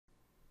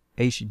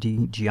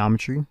HD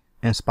geometry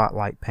and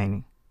spotlight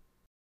painting.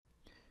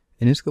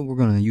 In this clip, we're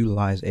going to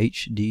utilize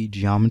HD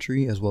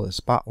geometry as well as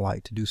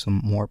spotlight to do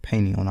some more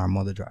painting on our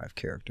mother drive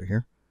character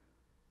here.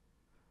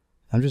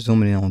 I'm just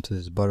zooming in onto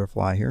this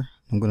butterfly here.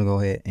 I'm going to go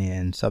ahead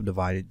and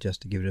subdivide it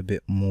just to give it a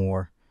bit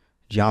more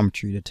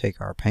geometry to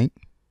take our paint.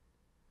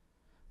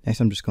 Next,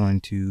 I'm just going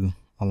to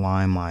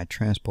align my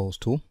transpose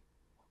tool.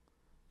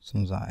 As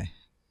soon as I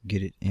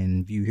get it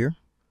in view here,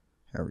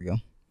 there we go.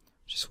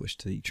 Just switch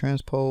to the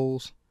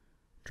transpose,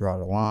 draw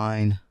the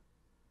line,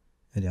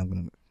 and then I'm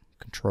going to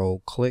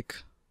control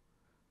click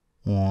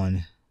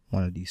on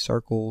one of these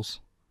circles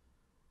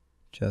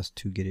just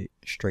to get it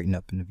straightened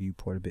up in the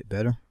viewport a bit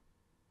better.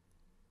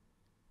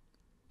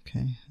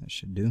 Okay, that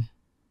should do.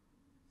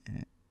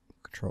 And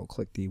control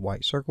click the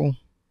white circle.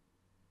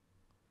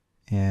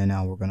 And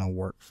now we're going to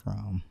work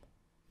from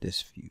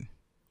this view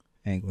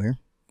angle here.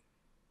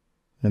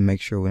 To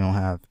make sure we don't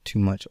have too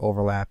much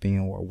overlapping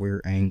or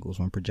weird angles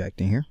when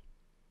projecting here.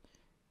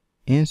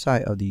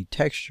 Inside of the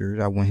textures,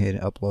 I went ahead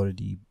and uploaded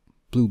the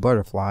blue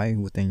butterfly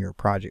within your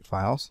project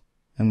files.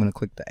 I'm going to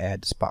click the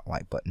Add to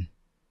Spotlight button.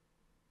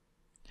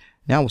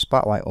 Now with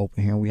Spotlight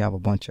open here, we have a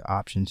bunch of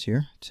options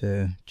here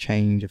to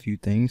change a few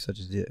things, such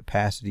as the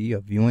opacity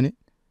of viewing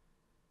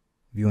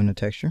the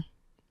texture.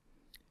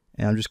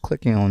 And I'm just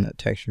clicking on the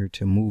texture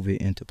to move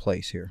it into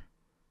place here.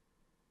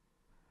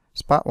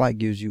 Spotlight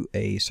gives you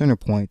a center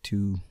point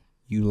to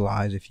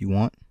utilize if you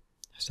want.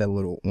 Set a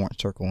little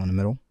orange circle in the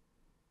middle.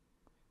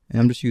 And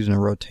I'm just using a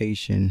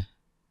rotation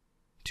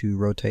to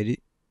rotate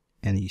it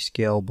and the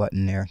scale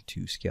button there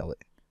to scale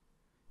it.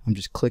 I'm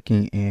just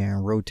clicking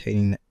and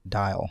rotating the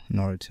dial in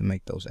order to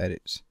make those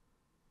edits.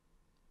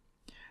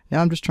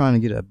 Now I'm just trying to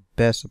get a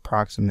best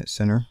approximate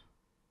center.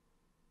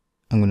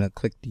 I'm going to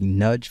click the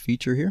nudge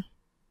feature here.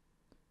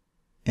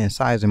 And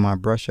sizing my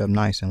brush up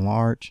nice and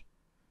large,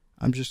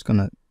 I'm just going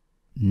to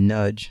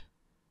nudge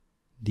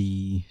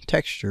the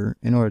texture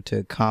in order to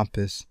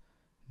encompass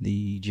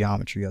the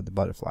geometry of the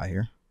butterfly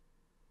here.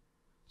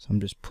 So I'm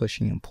just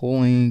pushing and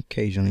pulling,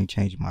 occasionally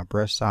changing my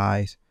brush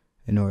size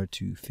in order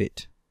to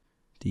fit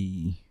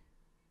the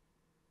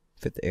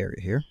area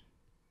here.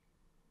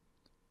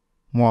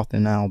 More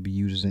often I'll be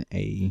using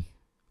a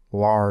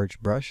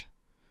large brush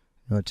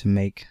in order to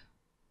make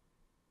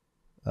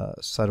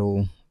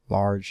subtle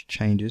large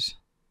changes,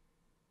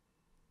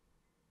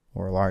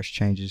 or large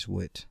changes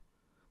with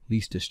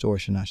least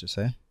distortion, I should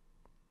say.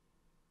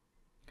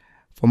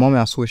 For a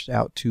moment I switched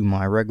out to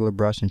my regular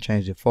brush and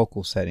changed the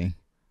focal setting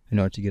in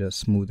order to get a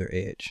smoother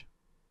edge.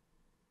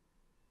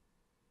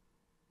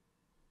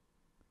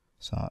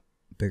 So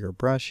bigger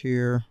brush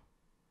here,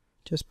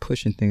 just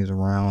pushing things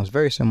around. It's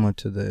very similar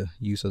to the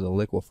use of the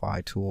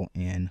liquify tool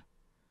in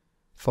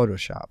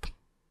Photoshop.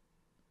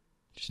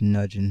 Just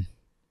nudging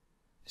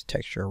this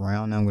texture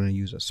around. Now I'm going to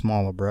use a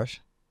smaller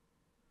brush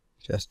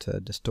just to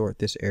distort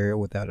this area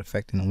without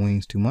affecting the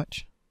wings too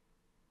much.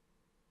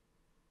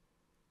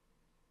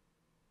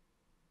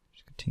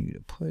 Just continue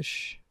to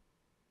push.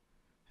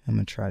 I'm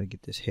going to try to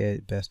get this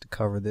head best to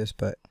cover this,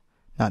 but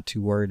not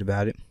too worried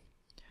about it.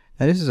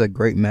 Now this is a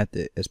great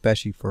method,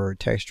 especially for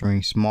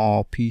texturing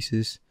small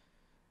pieces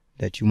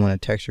that you want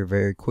to texture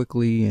very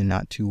quickly and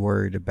not too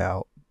worried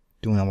about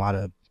doing a lot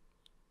of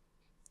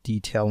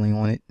detailing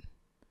on it.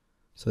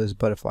 So this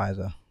butterfly is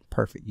a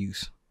perfect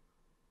use,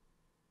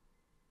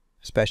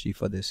 especially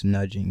for this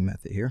nudging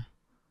method here.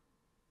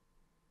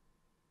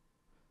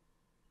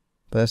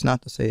 But that's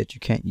not to say that you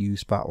can't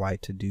use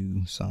Spotlight to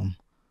do some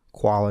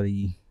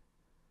quality,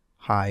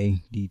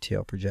 high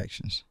detail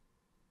projections.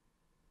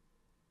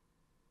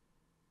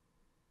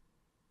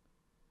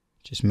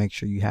 Just make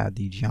sure you have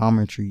the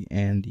geometry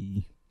and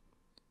the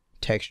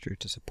texture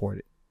to support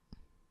it.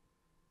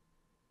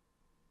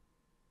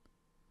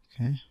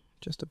 Okay,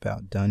 just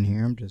about done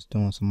here. I'm just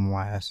doing some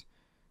last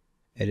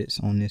edits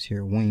on this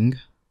here wing.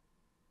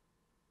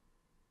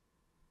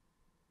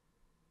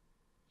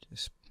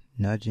 Just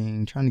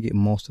nudging, trying to get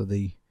most of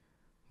the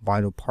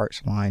vital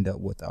parts lined up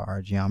with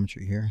our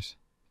geometry here is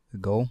the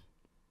goal.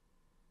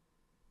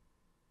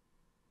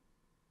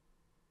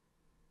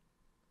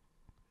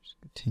 Just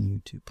continue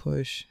to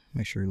push,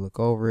 make sure you look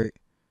over it,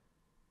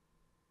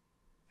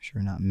 make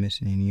sure you're not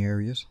missing any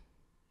areas,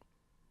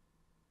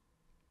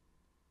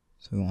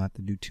 so we don't have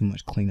to do too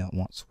much cleanup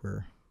once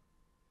we're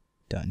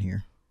done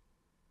here.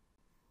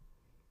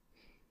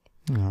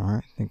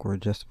 Alright, I think we're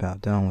just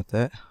about done with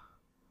that.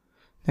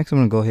 Next I'm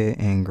going to go ahead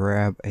and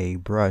grab a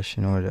brush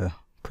in order to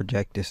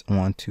project this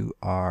onto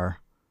our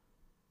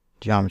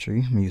geometry.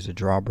 I'm going to use a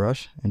draw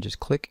brush and just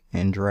click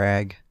and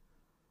drag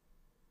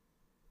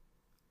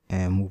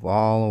and move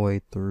all the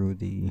way through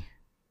the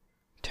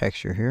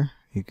texture here.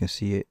 You can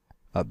see it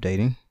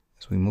updating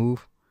as we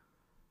move.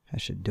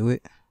 That should do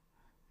it.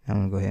 Now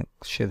I'm going to go ahead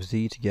and Shift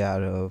Z to get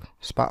out of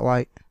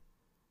Spotlight.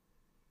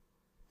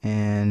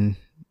 And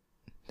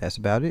that's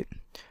about it.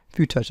 A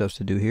few touch-ups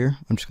to do here.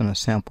 I'm just going to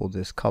sample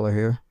this color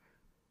here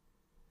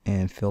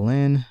and fill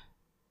in.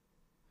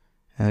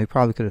 And we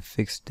probably could have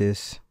fixed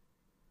this,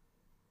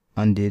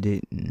 undid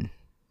it, and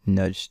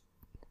nudged,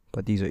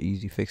 but these are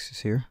easy fixes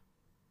here.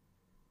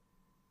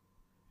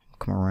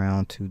 come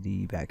around to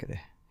the back of the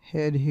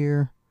head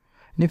here.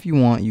 And if you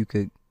want, you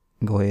could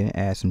go ahead and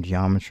add some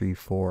geometry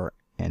for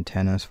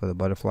antennas for the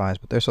butterflies,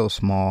 but they're so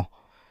small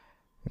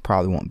it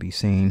probably won't be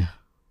seen.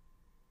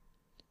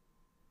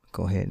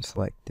 Go ahead and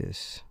select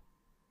this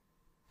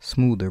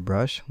smoother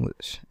brush,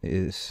 which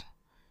is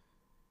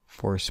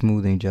for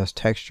smoothing just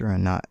texture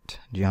and not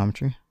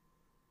geometry.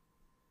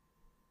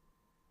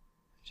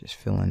 Just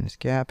fill in this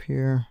gap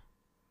here.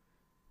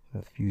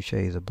 A few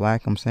shades of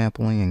black I'm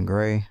sampling and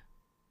gray.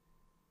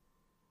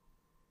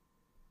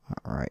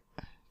 Alright,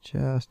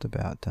 just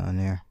about done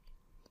there.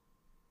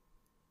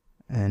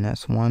 And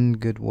that's one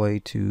good way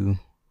to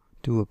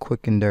do a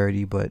quick and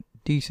dirty but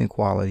decent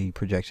quality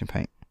projection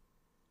paint.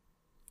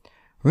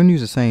 We're going to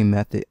use the same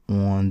method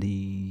on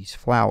these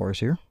flowers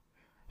here.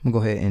 I'm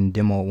going to go ahead and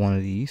demo one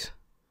of these.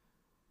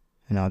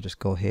 And I'll just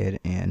go ahead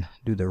and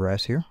do the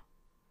rest here.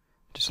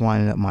 Just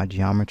lining up my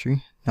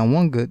geometry. Now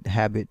one good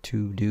habit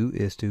to do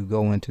is to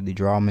go into the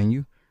draw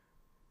menu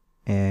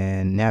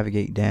and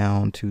navigate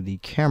down to the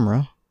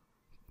camera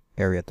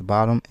area at the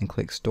bottom and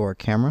click store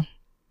camera.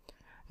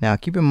 Now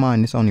keep in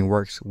mind this only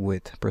works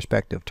with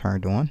perspective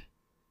turned on.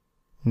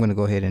 I'm going to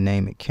go ahead and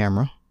name it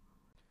camera.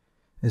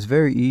 It's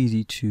very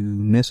easy to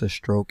miss a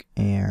stroke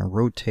and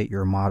rotate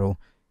your model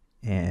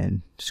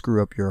and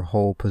screw up your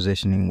whole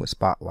positioning with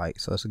spotlight.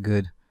 So it's a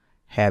good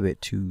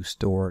habit to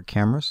store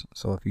cameras.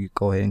 So if you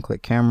go ahead and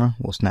click camera,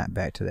 we'll snap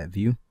back to that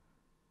view.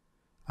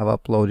 I've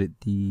uploaded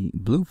the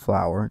blue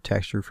flower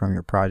texture from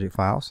your project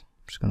files.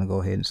 I'm just going to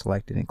go ahead and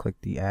select it and click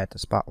the add to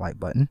spotlight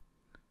button.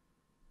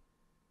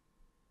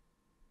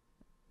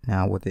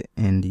 Now with it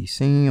in the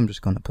scene, I'm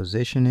just going to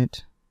position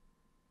it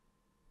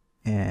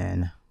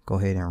and go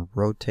ahead and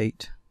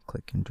rotate,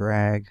 click and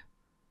drag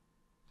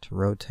to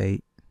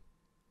rotate.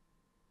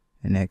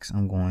 And next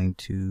I'm going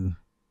to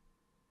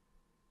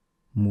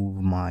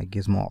move my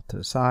gizmo off to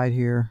the side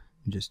here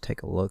and just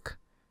take a look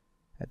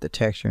at the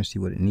texture and see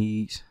what it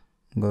needs.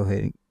 Go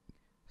ahead and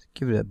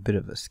give it a bit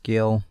of a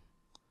scale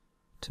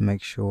to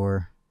make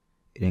sure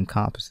it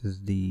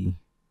encompasses the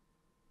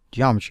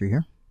geometry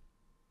here.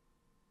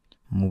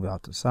 Move it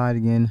out to the side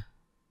again,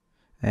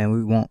 and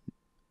we won't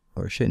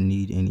or shouldn't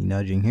need any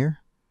nudging here.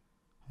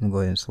 I'm going to go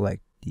ahead and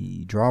select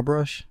the draw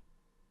brush,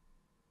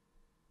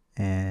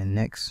 and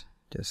next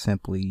just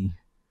simply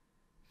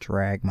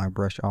drag my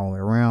brush all the way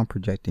around,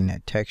 projecting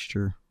that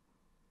texture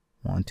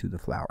onto the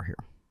flower here.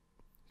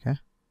 Okay,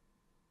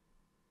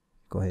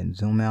 go ahead and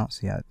zoom out,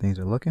 see how things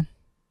are looking.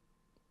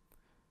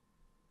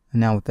 And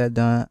now with that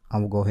done, I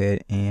will go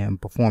ahead and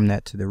perform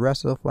that to the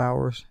rest of the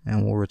flowers,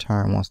 and we'll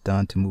return once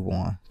done to move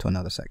on to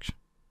another section.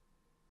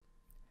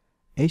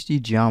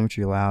 HD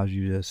geometry allows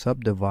you to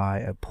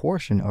subdivide a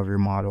portion of your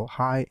model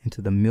high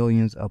into the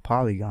millions of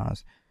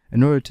polygons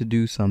in order to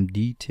do some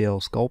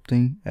detailed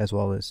sculpting as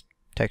well as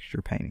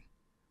texture painting.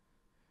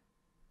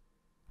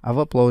 I've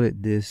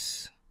uploaded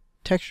this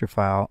texture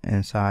file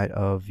inside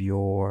of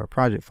your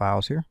project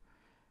files here,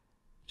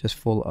 just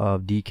full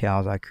of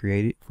decals I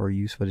created for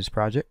use for this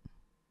project.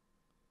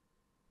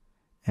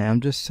 And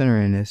I'm just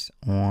centering this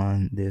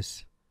on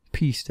this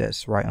piece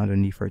that's right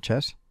underneath her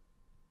chest.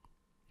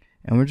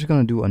 And we're just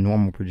going to do a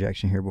normal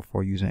projection here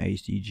before using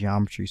HD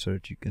geometry so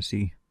that you can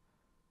see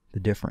the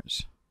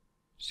difference.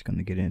 Just going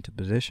to get it into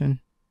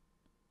position.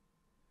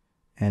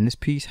 And this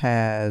piece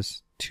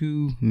has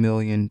 2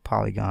 million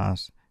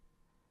polygons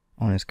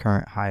on its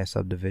current highest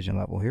subdivision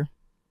level here.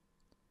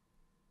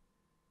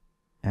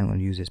 And I'm going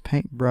to use this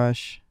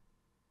paintbrush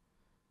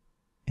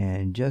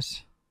and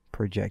just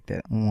project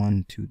that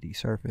onto the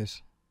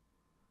surface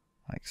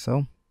like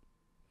so.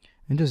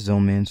 And just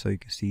zoom in so you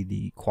can see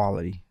the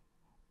quality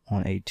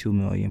on a 2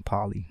 million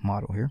poly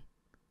model here.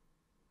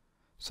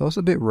 So it's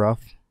a bit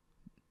rough,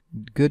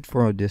 good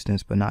for a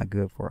distance but not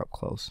good for up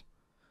close.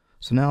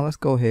 So now let's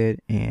go ahead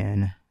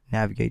and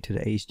navigate to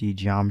the HD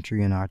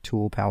geometry in our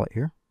tool palette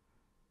here.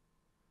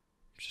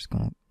 Just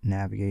gonna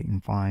navigate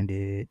and find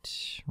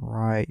it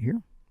right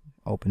here.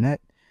 Open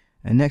that,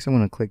 and next I'm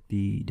going to click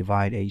the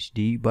divide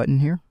HD button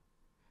here,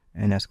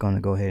 and that's going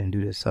to go ahead and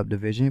do this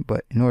subdivision.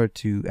 But in order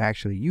to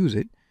actually use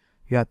it,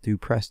 you have to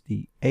press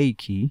the A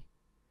key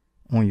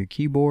on your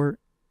keyboard,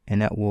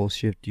 and that will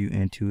shift you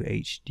into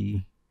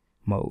HD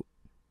mode.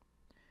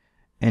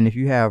 And if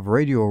you have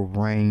radial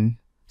ring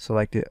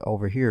selected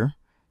over here,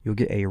 you'll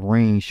get a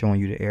ring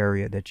showing you the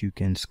area that you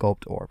can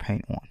sculpt or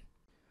paint on.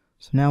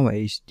 So now with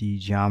HD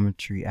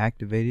geometry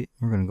activated,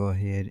 we're going to go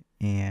ahead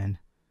and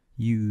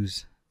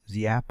use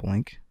the app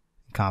link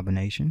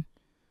combination.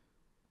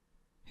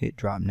 Hit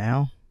drop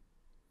now,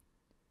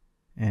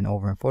 and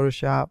over in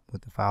Photoshop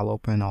with the file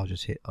open, I'll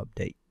just hit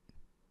update.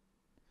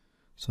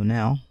 So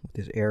now with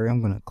this area, I'm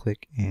going to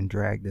click and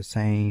drag the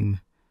same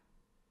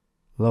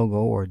logo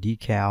or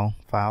decal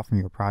file from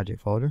your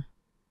project folder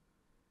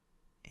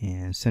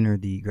and center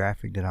the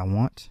graphic that I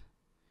want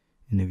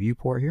in the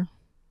viewport here,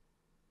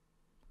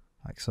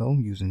 like so,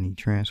 using the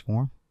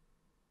transform.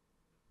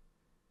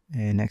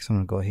 And next I'm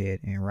going to go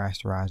ahead and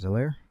rasterize the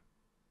layer.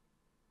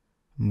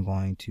 I'm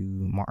going to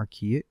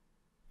marquee it,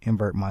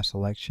 invert my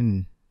selection,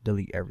 and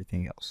delete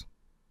everything else.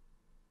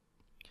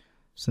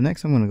 So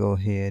next I'm going to go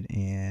ahead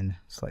and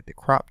select the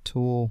crop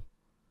tool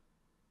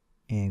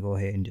and go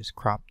ahead and just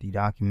crop the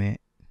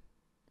document,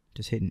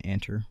 just hitting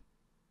enter.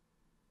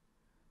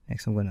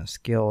 Next I'm going to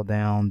scale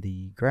down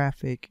the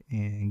graphic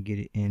and get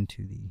it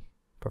into the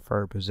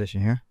preferred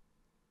position here.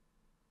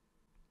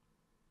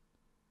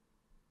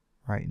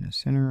 Right in the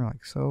center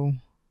like so.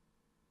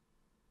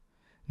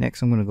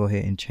 Next I'm going to go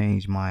ahead and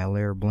change my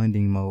layer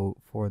blending mode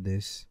for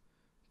this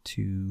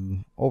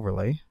to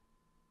overlay.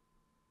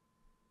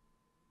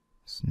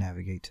 Let's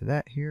navigate to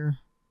that here.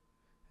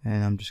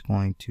 And I'm just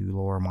going to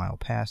lower my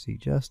opacity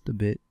just a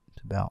bit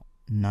to about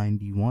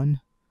 91.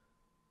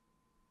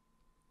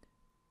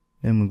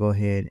 Then we'll go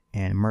ahead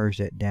and merge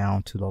that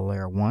down to the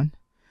layer 1.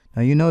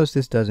 Now you notice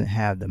this doesn't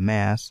have the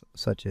mask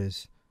such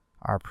as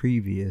our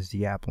previous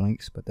Zap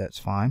links, but that's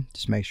fine.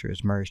 Just make sure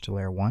it's merged to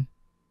layer 1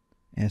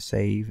 and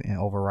save and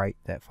overwrite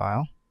that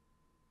file.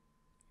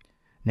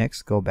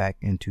 Next, go back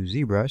into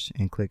ZBrush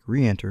and click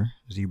re-enter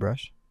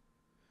ZBrush,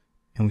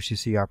 and we should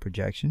see our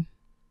projection,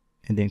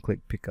 and then click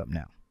pick up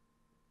now.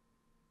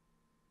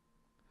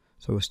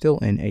 So we're still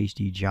in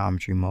HD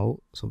geometry mode,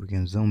 so we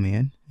can zoom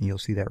in and you'll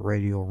see that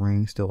radial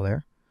ring still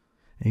there.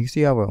 And you can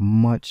see I have a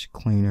much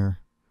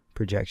cleaner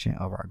projection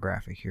of our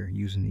graphic here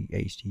using the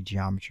HD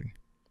geometry.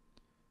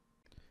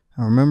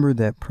 Now remember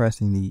that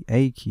pressing the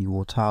A key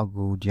will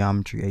toggle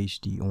Geometry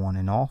HD on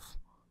and off.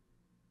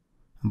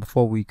 And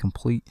before we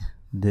complete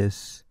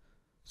this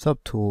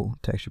subtool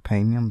texture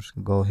painting, I'm just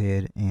going to go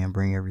ahead and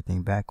bring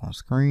everything back on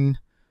screen.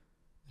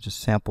 Just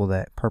sample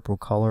that purple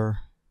color,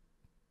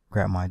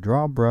 grab my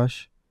draw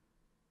brush,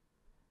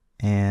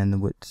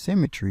 and with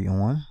symmetry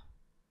on, I'm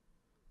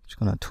just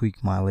going to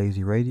tweak my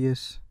lazy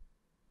radius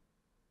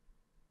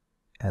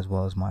as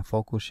well as my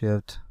focal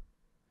shift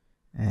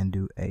and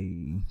do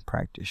a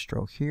practice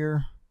stroke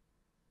here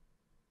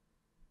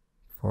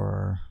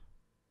for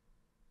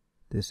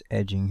this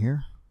edging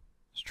here.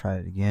 Let's try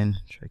it again.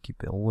 Try to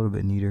keep it a little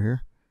bit neater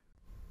here.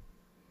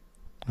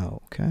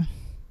 Okay,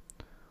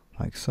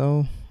 like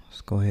so. Let's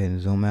go ahead and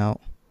zoom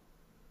out,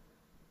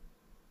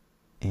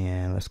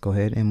 and let's go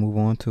ahead and move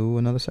on to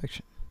another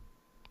section.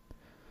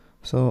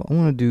 So I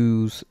want to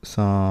do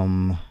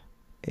some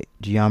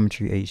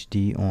Geometry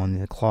HD on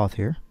the cloth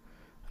here.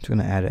 I'm just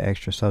going to add an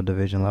extra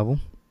subdivision level.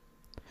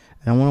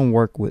 And I want to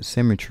work with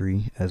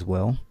symmetry as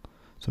well.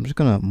 So I'm just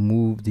going to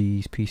move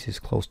these pieces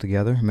close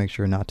together, make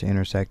sure not to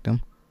intersect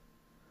them.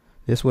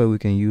 This way we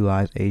can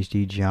utilize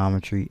HD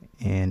geometry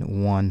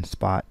in one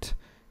spot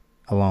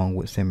along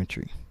with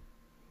symmetry.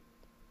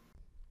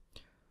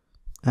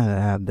 Now that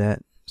I have that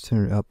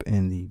centered up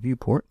in the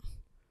viewport,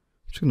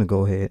 I'm just going to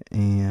go ahead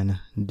and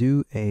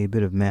do a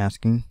bit of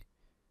masking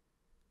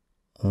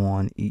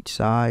on each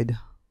side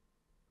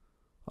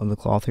of the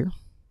cloth here.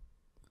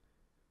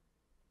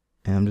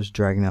 And I'm just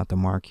dragging out the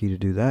marquee to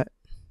do that.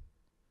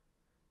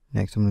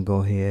 Next I'm going to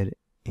go ahead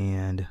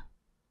and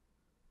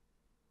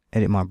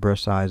edit my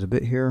brush size a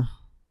bit here.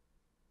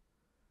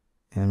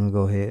 And I'm going to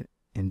go ahead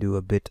and do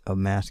a bit of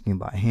masking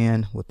by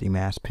hand with the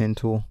mask pen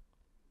tool.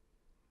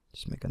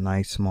 Just make a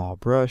nice small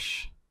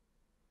brush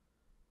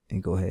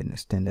and go ahead and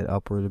extend it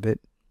upward a bit.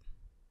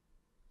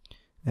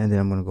 And then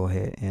I'm going to go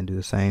ahead and do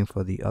the same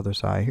for the other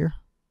side here.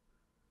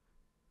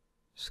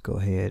 Just go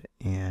ahead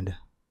and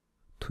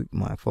tweak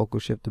my focal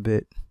shift a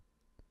bit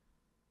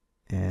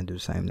and do the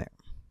same there.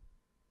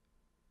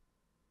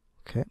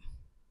 Okay,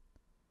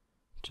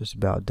 just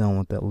about done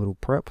with that little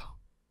prep.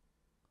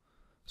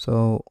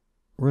 So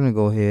we're going to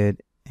go ahead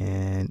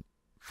and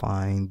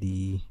find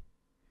the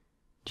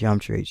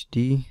Geometry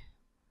HD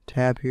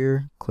tab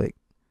here, click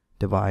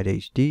Divide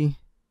HD.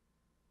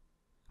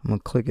 I'm going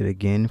to click it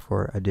again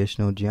for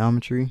additional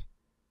geometry.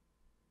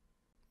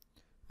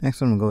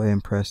 Next I'm going to go ahead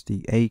and press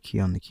the A key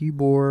on the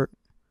keyboard,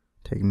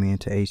 taking me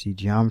into HD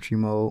geometry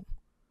mode.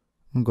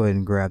 I'm going to go ahead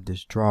and grab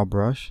this draw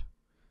brush.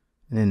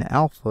 And in the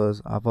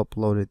alphas, I've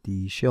uploaded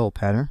the shell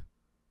pattern.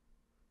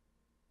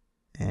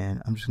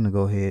 And I'm just going to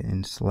go ahead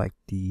and select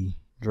the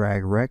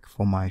drag rect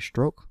for my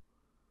stroke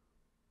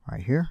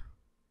right here.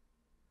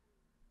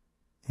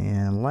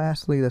 And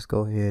lastly, let's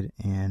go ahead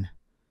and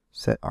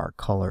set our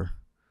color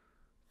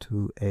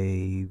to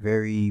a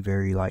very,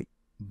 very light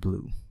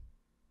blue.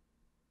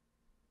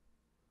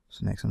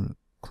 So next I'm going to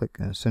click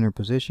in the center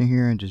position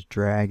here and just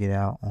drag it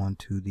out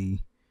onto the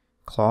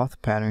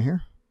cloth pattern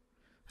here.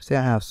 See,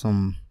 I have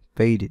some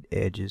faded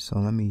edges, so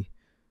let me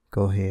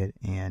go ahead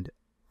and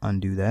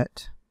undo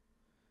that.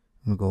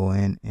 I'm going to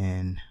go in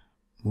and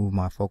move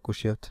my focal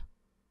shift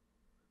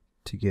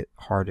to get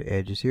harder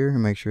edges here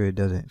and make sure it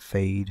doesn't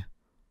fade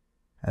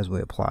as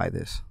we apply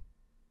this.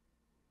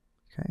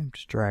 Okay, I'm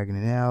just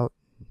dragging it out,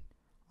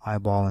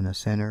 eyeballing the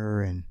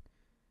center and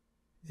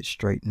its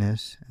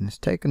straightness, and it's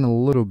taking a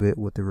little bit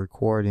with the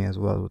recording as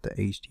well as with the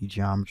HD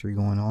geometry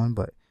going on,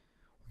 but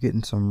we're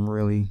getting some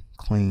really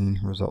clean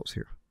results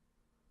here,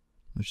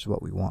 which is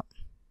what we want.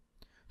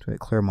 So I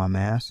clear my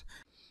mask.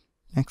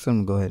 Next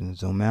I'm going to go ahead and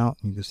zoom out.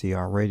 You can see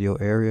our radial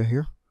area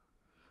here.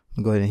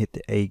 I'm going to go ahead and hit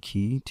the A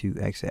key to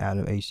exit out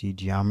of HD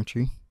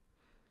geometry.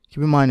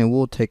 Keep in mind it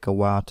will take a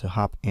while to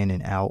hop in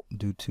and out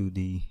due to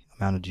the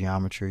amount of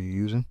geometry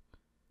you're using.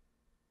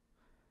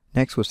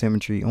 Next, with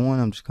symmetry on,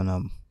 I'm just going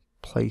to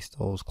place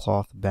those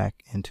cloth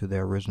back into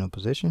their original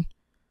position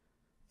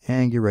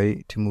and get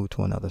ready to move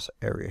to another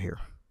area here.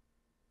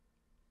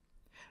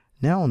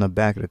 Now on the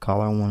back of the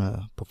collar, I want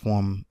to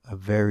perform a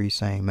very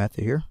same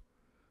method here.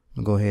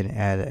 I'm going to go ahead and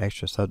add an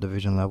extra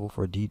subdivision level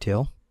for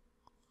detail.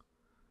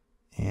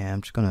 And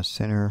I'm just going to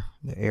center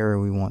the area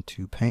we want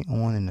to paint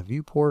on in the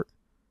viewport.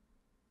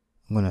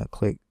 I'm going to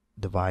click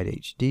Divide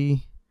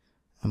HD.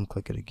 I'm going to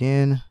click it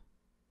again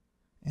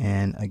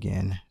and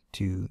again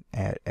to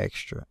add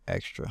extra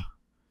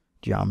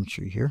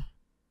geometry here.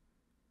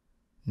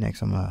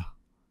 Next, I'm going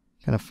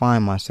to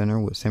find my center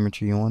with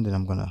symmetry on. Then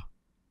I'm going to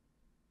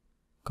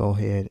go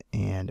ahead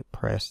and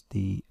press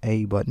the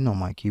A button on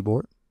my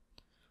keyboard.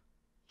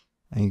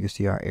 And you can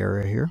see our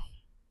area here.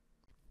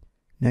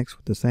 Next,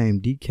 with the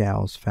same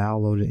decals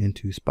file loaded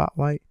into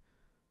Spotlight,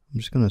 I'm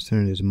just going to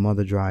center this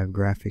mother drive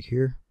graphic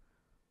here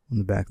on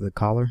the back of the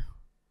collar.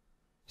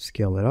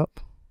 Scale it up.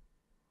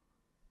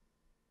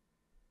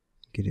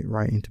 Get it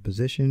right into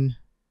position.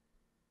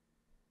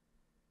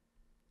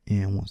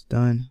 And once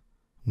done,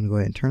 I'm going to go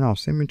ahead and turn off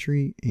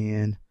symmetry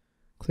and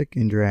click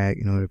and drag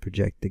in order to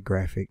project the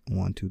graphic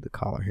onto the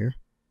collar here.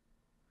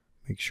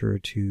 Make sure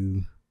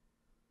to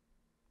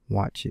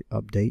watch it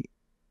update.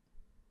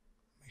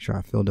 Make sure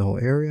I filled the whole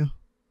area.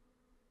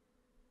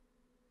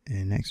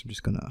 And next, I'm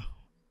just going to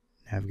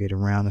navigate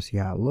around to see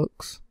how it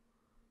looks.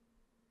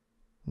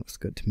 Looks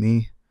good to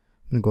me.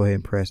 I'm going to go ahead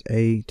and press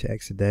A to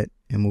exit that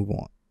and move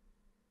on.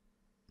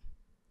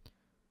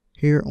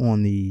 Here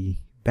on the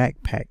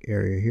backpack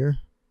area here,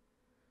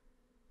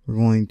 we're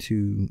going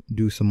to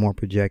do some more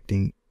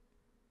projecting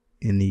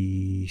in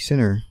the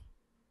center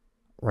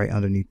right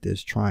underneath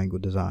this triangle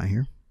design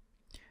here.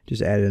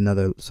 Just added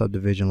another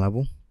subdivision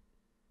level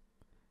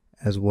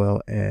as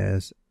well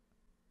as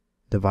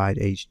Divide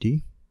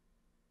HD.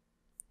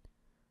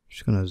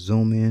 Just going to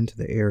zoom into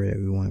the area that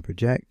we want to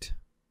project,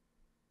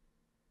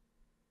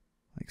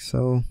 like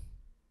so.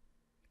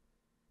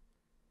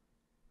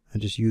 I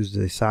just use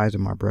the size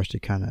of my brush to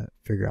kind of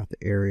figure out the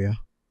area,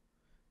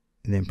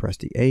 and then press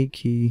the A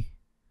key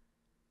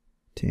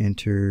to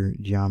enter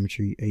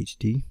Geometry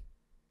HD,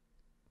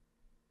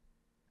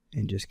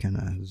 and just kind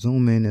of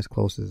zoom in as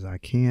close as I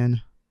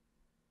can,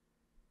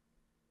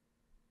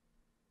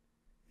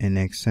 and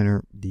next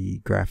center the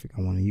graphic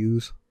I want to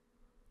use.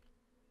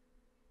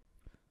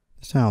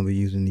 This time I'll be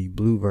using the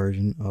blue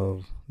version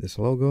of this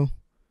logo.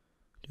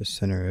 Just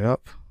center it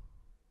up.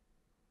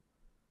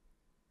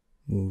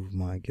 Move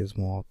my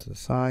gizmo off to the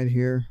side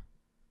here.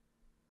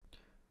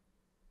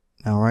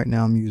 Now right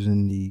now I'm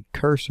using the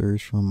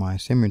cursors from my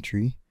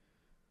symmetry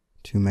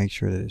to make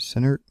sure that it's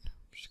centered. I'm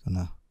just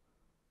gonna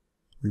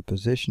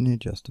reposition it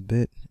just a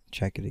bit,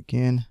 check it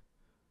again.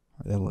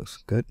 All right, that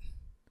looks good.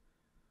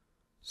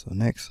 So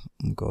next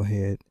I'm gonna go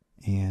ahead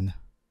and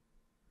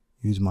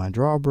use my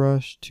draw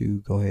brush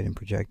to go ahead and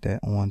project that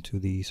onto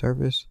the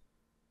surface.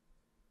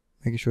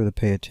 Making sure to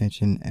pay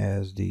attention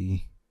as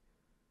the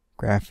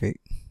graphic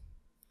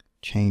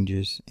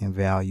changes in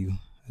value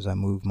as I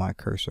move my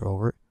cursor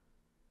over it.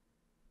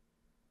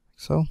 Like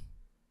so.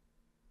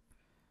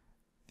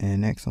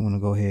 And next I'm going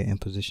to go ahead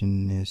and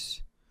position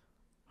this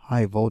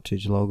high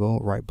voltage logo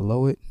right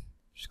below it.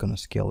 Just going to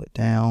scale it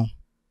down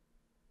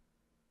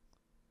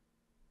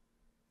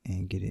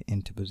and get it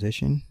into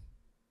position.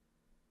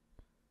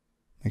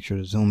 Make sure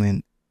to zoom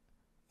in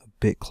a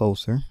bit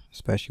closer,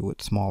 especially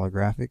with smaller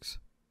graphics,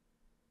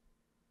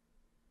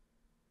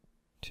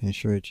 to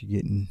ensure that you're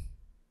getting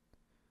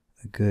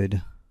a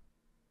good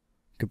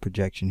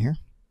projection here.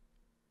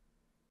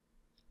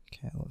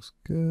 Okay, that looks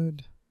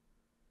good.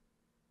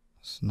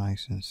 It's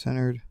nice and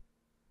centered.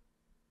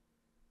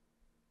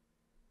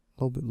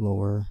 A little bit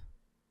lower.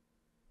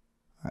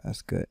 Alright,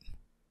 that's good.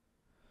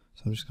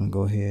 So I'm just going to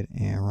go ahead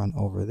and run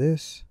over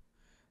this.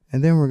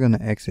 And then we're going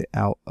to exit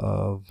out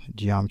of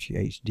Geometry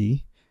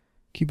HD.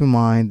 Keep in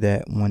mind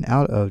that when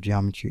out of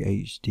Geometry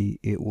HD,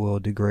 it will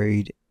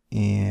degrade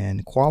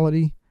in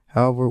quality.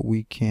 However,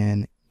 we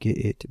can get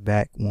it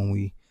back when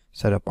we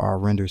set up our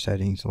render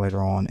settings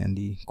later on in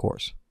the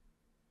course.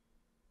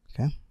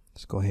 Okay,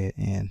 let's go ahead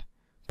and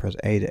press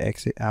A to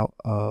exit out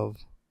of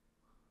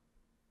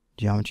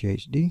Geometry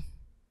HD.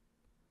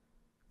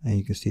 And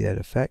you can see that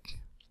effect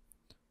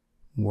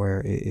where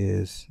it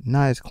is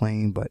not as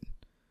clean, but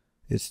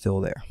it's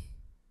still there.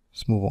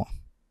 Let's move on.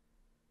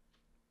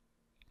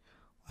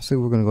 So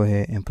we're going to go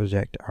ahead and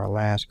project our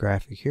last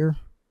graphic here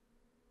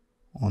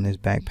on this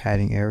back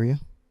padding area.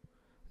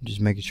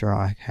 Just making sure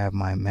I have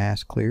my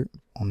mask cleared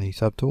on the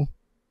subtool.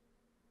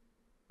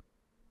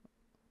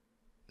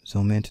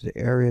 Zoom into the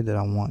area that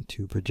I want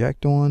to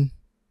project on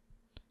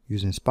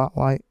using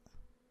Spotlight.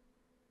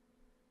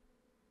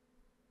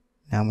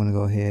 Now I'm going to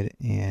go ahead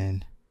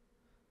and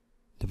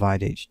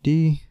Divide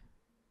HD.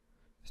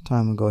 This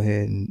time I'm going to go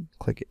ahead and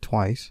click it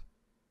twice.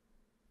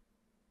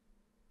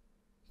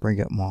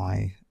 Bring up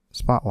my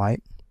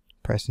Spotlight,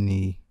 pressing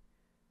the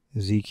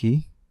Z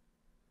key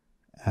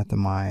after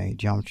my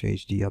Geometry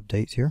HD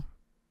updates here.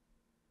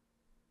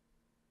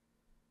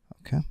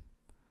 Okay.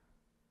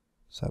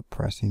 So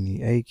pressing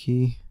the A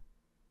key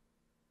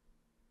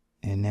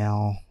And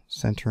now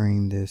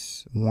centering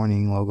this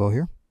warning logo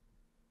here,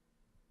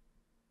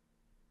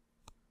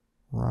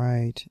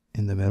 right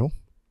in the middle.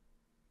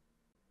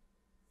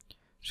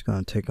 Just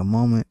going to take a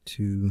moment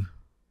to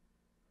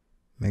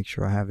make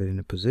sure I have it in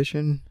a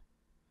position.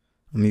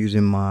 I'm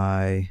using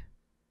my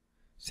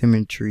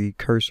symmetry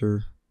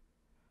cursor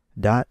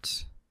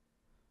dots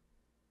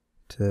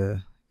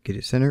to get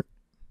it centered.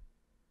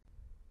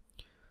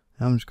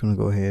 I'm just going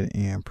to go ahead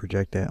and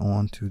project that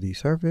onto the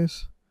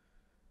surface.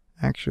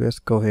 Actually, let's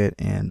go ahead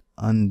and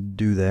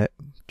undo that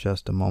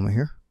just a moment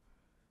here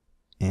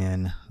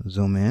and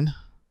zoom in.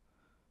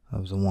 That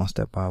was the one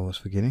step I was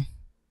forgetting.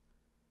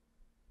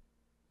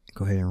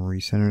 Go ahead and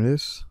recenter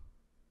this.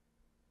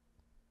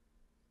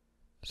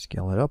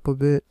 Scale it up a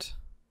bit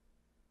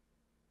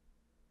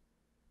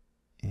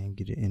and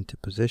get it into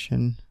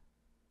position.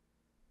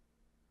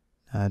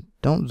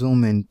 Don't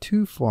zoom in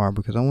too far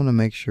because I want to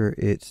make sure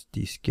it's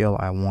the scale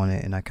I want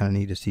it, and I kind of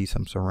need to see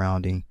some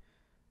surrounding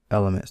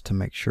elements to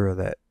make sure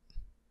that.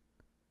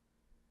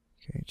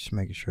 Okay, just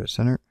making sure it's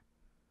centered.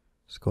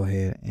 Let's go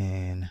ahead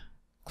and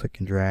click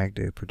and drag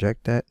to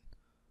project that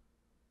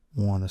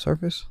on the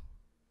surface,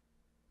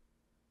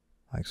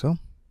 like so.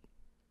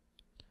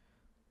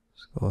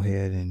 Let's go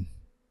ahead and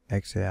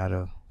exit out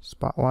of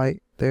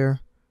Spotlight there,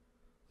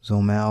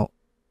 zoom out,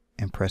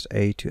 and press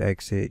A to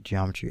exit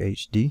Geometry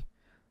HD.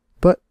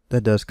 But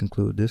that does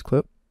conclude this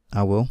clip.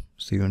 I will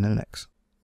see you in the next.